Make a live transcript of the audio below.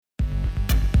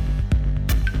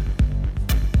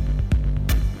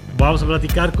Vamos a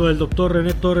platicar con el doctor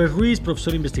René Torres Ruiz,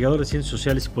 profesor investigador de Ciencias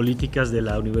Sociales y Políticas de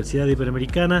la Universidad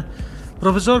Iberoamericana.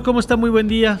 Profesor, ¿cómo está? Muy buen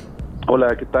día.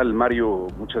 Hola, ¿qué tal, Mario?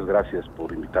 Muchas gracias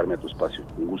por invitarme a tu espacio.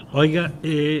 Un gusto. Oiga,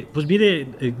 pues mire,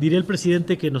 diría el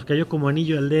presidente que nos cayó como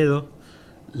anillo al dedo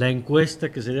la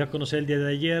encuesta que se dio a conocer el día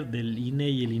de ayer del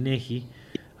INE y el INEGI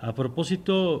a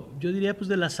propósito, yo diría, pues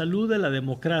de la salud de la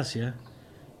democracia,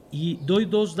 y doy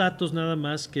dos datos nada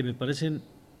más que me parecen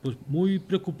pues muy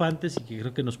preocupantes y que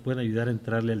creo que nos pueden ayudar a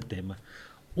entrarle al tema.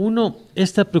 Uno,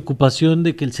 esta preocupación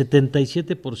de que el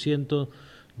 77%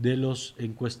 de los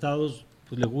encuestados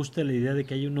pues le gusta la idea de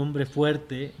que hay un hombre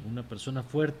fuerte, una persona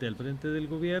fuerte al frente del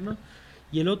gobierno,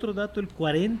 y el otro dato, el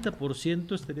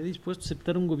 40% estaría dispuesto a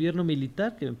aceptar un gobierno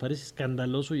militar, que me parece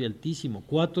escandaloso y altísimo.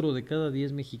 4 de cada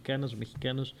 10 mexicanas o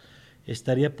mexicanos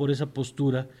estaría por esa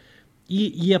postura.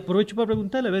 Y aprovecho para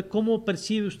preguntarle, a ver, ¿cómo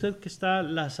percibe usted que está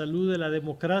la salud de la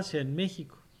democracia en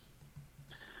México?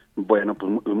 Bueno,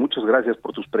 pues muchas gracias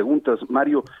por tus preguntas,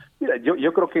 Mario. Mira,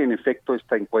 yo creo que en efecto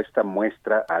esta encuesta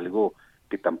muestra algo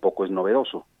que tampoco es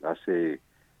novedoso. Hace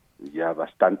ya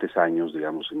bastantes años,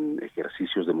 digamos, en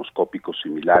ejercicios demoscópicos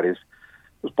similares,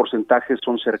 los porcentajes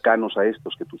son cercanos a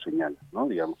estos que tú señalas, ¿no?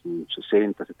 Digamos, un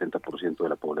 60, 70% de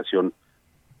la población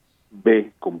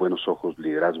ve con buenos ojos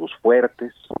liderazgos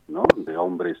fuertes, ¿no? De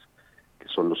hombres que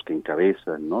son los que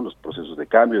encabezan, ¿no? Los procesos de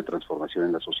cambio, de transformación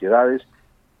en las sociedades,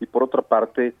 y por otra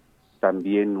parte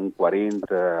también un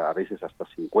 40, a veces hasta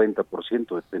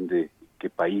 50%, depende qué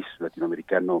país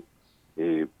latinoamericano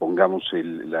pongamos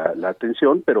la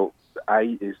atención, pero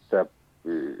hay esta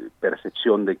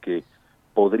percepción de que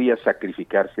podría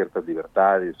sacrificar ciertas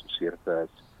libertades o ciertos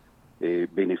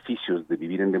beneficios de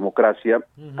vivir en democracia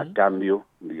a cambio,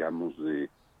 digamos, de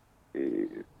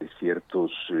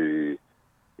ciertos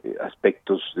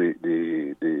aspectos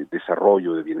de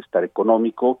desarrollo, de bienestar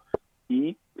económico,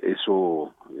 y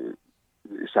eso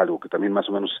es algo que también más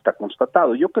o menos está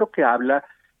constatado. Yo creo que habla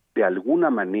de alguna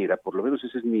manera, por lo menos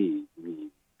ese es mi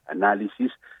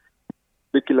análisis,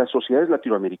 de que las sociedades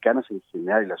latinoamericanas en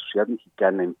general y la sociedad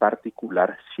mexicana en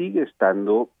particular sigue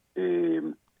estando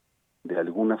de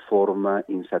alguna forma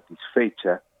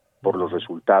insatisfecha por los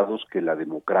resultados que la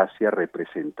democracia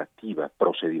representativa,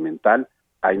 procedimental,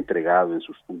 ha entregado en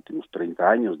sus últimos 30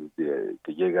 años, desde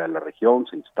que llega a la región,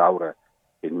 se instaura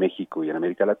en México y en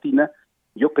América Latina.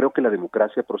 Yo creo que la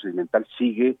democracia procedimental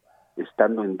sigue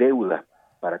estando en deuda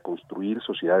para construir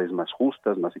sociedades más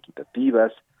justas, más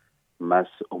equitativas, más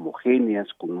homogéneas,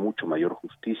 con mucho mayor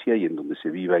justicia y en donde se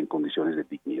viva en condiciones de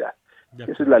dignidad.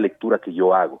 Esa es la lectura que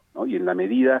yo hago, ¿no? Y en la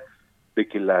medida de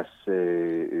que las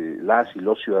y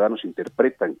los ciudadanos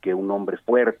interpretan que un hombre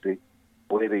fuerte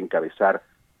puede encabezar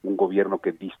un gobierno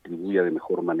que distribuya de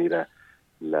mejor manera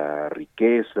la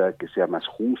riqueza, que sea más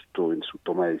justo en su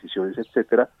toma de decisiones,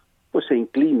 etcétera, pues se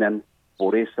inclinan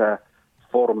por esa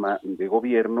forma de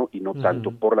gobierno y no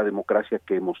tanto por la democracia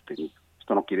que hemos tenido.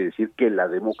 Esto no quiere decir que la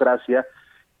democracia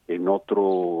en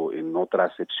otra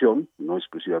acepción, no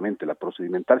exclusivamente la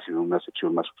procedimental, sino en una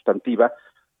acepción más sustantiva,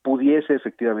 pudiese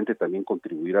efectivamente también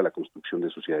contribuir a la construcción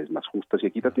de sociedades más justas y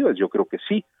equitativas. Yo creo que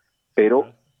sí,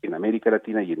 pero en América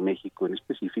Latina y en México en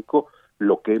específico,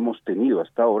 lo que hemos tenido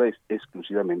hasta ahora es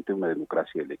exclusivamente una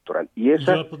democracia electoral. Y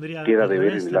esa queda de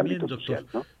ver en el ámbito social,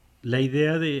 ¿no? La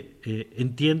idea de,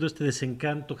 entiendo este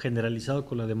desencanto generalizado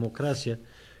con la democracia,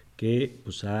 que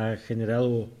pues ha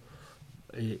generado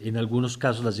en algunos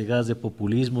casos las llegadas de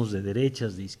populismos de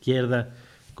derechas, de izquierda,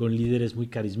 con líderes muy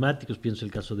carismáticos. Pienso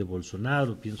el caso de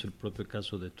Bolsonaro, pienso el propio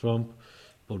caso de Trump,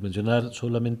 por mencionar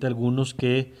solamente algunos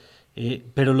que...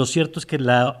 pero lo cierto es que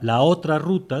la otra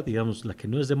ruta, digamos, la que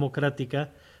no es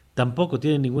democrática, tampoco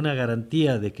tiene ninguna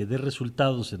garantía de que dé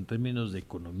resultados en términos de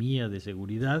economía, de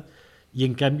seguridad, y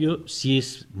en cambio sí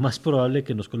es más probable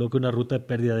que nos coloque una ruta de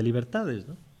pérdida de libertades,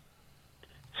 ¿no?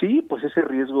 Sí, pues ese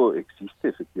riesgo existe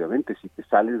efectivamente. Si te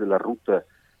sales de la ruta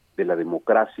de la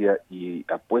democracia y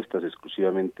apuestas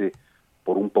exclusivamente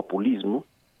por un populismo,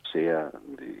 sea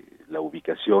de la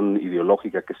ubicación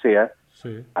ideológica que sea,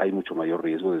 sí, hay mucho mayor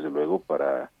riesgo, desde luego,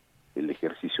 para el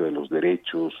ejercicio de los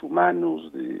derechos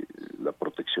humanos, de la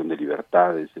protección de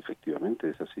libertades. Efectivamente,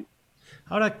 es así.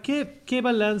 Ahora, ¿qué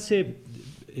balance,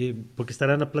 porque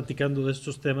estarán platicando de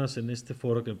estos temas en este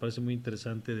foro que me parece muy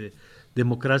interesante, de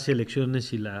democracia,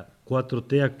 elecciones y la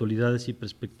 4T, actualidades y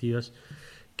perspectivas,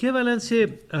 qué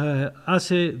balance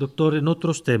hace, doctor, en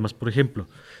otros temas? Por ejemplo,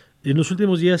 en los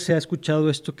últimos días se ha escuchado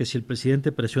esto, que si el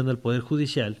presidente presiona al Poder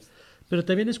Judicial, pero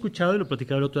también he escuchado, y lo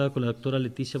platicaba el otro día con la doctora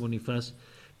Leticia Bonifaz,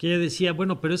 que ella decía,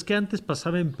 bueno, pero es que antes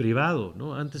pasaba en privado,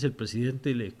 ¿no? Antes el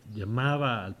presidente le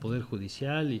llamaba al Poder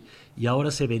Judicial y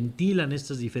ahora se ventilan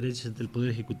estas diferencias entre el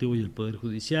Poder Ejecutivo y el Poder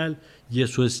Judicial y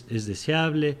eso es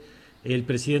deseable. El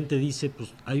presidente dice,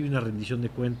 pues hay una rendición de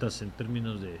cuentas en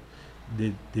términos de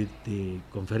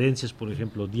conferencias, por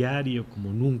ejemplo, diario,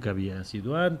 como nunca había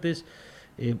sido antes.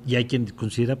 Y hay quien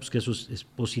considera pues, que eso es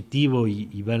positivo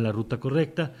y va en la ruta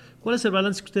correcta. ¿Cuál es el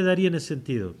balance que usted daría en ese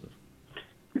sentido, doctor?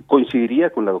 Coincidiría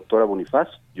con la doctora Bonifaz.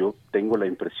 Yo tengo la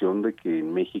impresión de que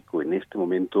en México en este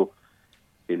momento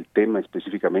el tema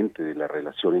específicamente de la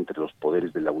relación entre los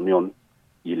poderes de la Unión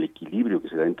y el equilibrio que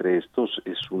se da entre estos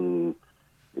es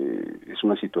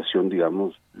una situación,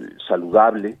 digamos,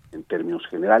 saludable en términos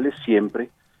generales. Siempre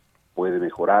puede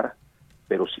mejorar,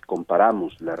 pero si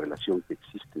comparamos la relación que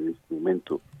existe en este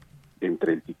momento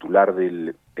entre el titular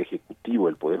del Ejecutivo,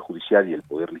 el Poder Judicial y el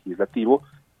Poder Legislativo,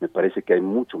 me parece que hay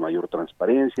mucho mayor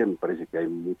transparencia, me parece que hay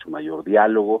mucho mayor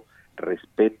diálogo,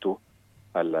 respeto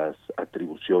a las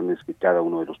atribuciones que cada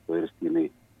uno de los poderes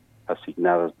tiene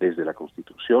asignadas desde la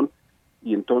Constitución,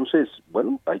 y entonces,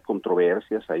 bueno, hay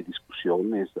controversias, hay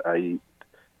discusiones, hay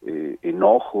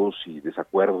enojos y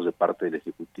desacuerdos de parte del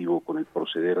Ejecutivo con el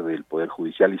proceder del Poder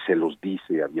Judicial y se los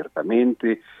dice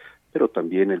abiertamente, pero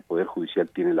también el Poder Judicial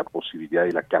tiene la posibilidad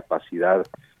y la capacidad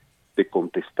de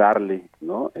contestarle,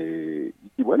 ¿no?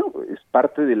 Y bueno, es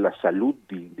parte de la salud,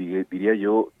 diría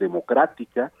yo,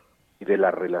 democrática y de la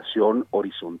relación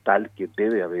horizontal que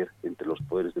debe haber entre los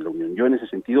poderes de la Unión. Yo en ese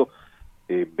sentido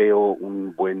veo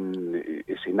un buen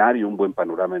escenario, un buen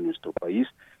panorama en nuestro país,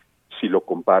 si lo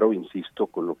comparo, insisto,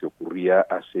 con lo que ocurría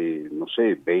hace, no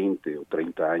sé, 20 o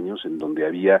 30 años, en donde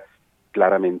había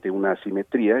claramente una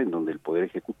asimetría, en donde el Poder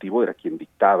Ejecutivo era quien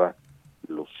dictaba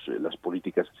las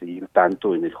políticas a seguir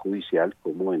tanto en el judicial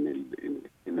como en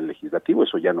el legislativo.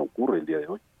 Eso ya no ocurre el día de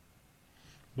hoy.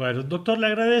 Bueno, doctor, le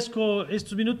agradezco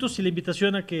estos minutos y la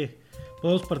invitación a que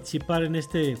podamos participar en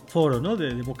este foro, ¿no?,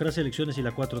 de democracia, elecciones y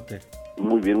la 4T.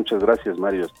 Muy bien, muchas gracias,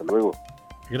 Mario. Hasta luego.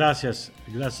 Gracias,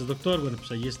 doctor. Bueno,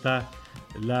 pues ahí está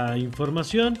la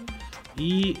información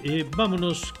y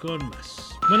vámonos con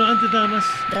más. Bueno, antes nada más.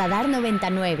 Radar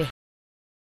 99.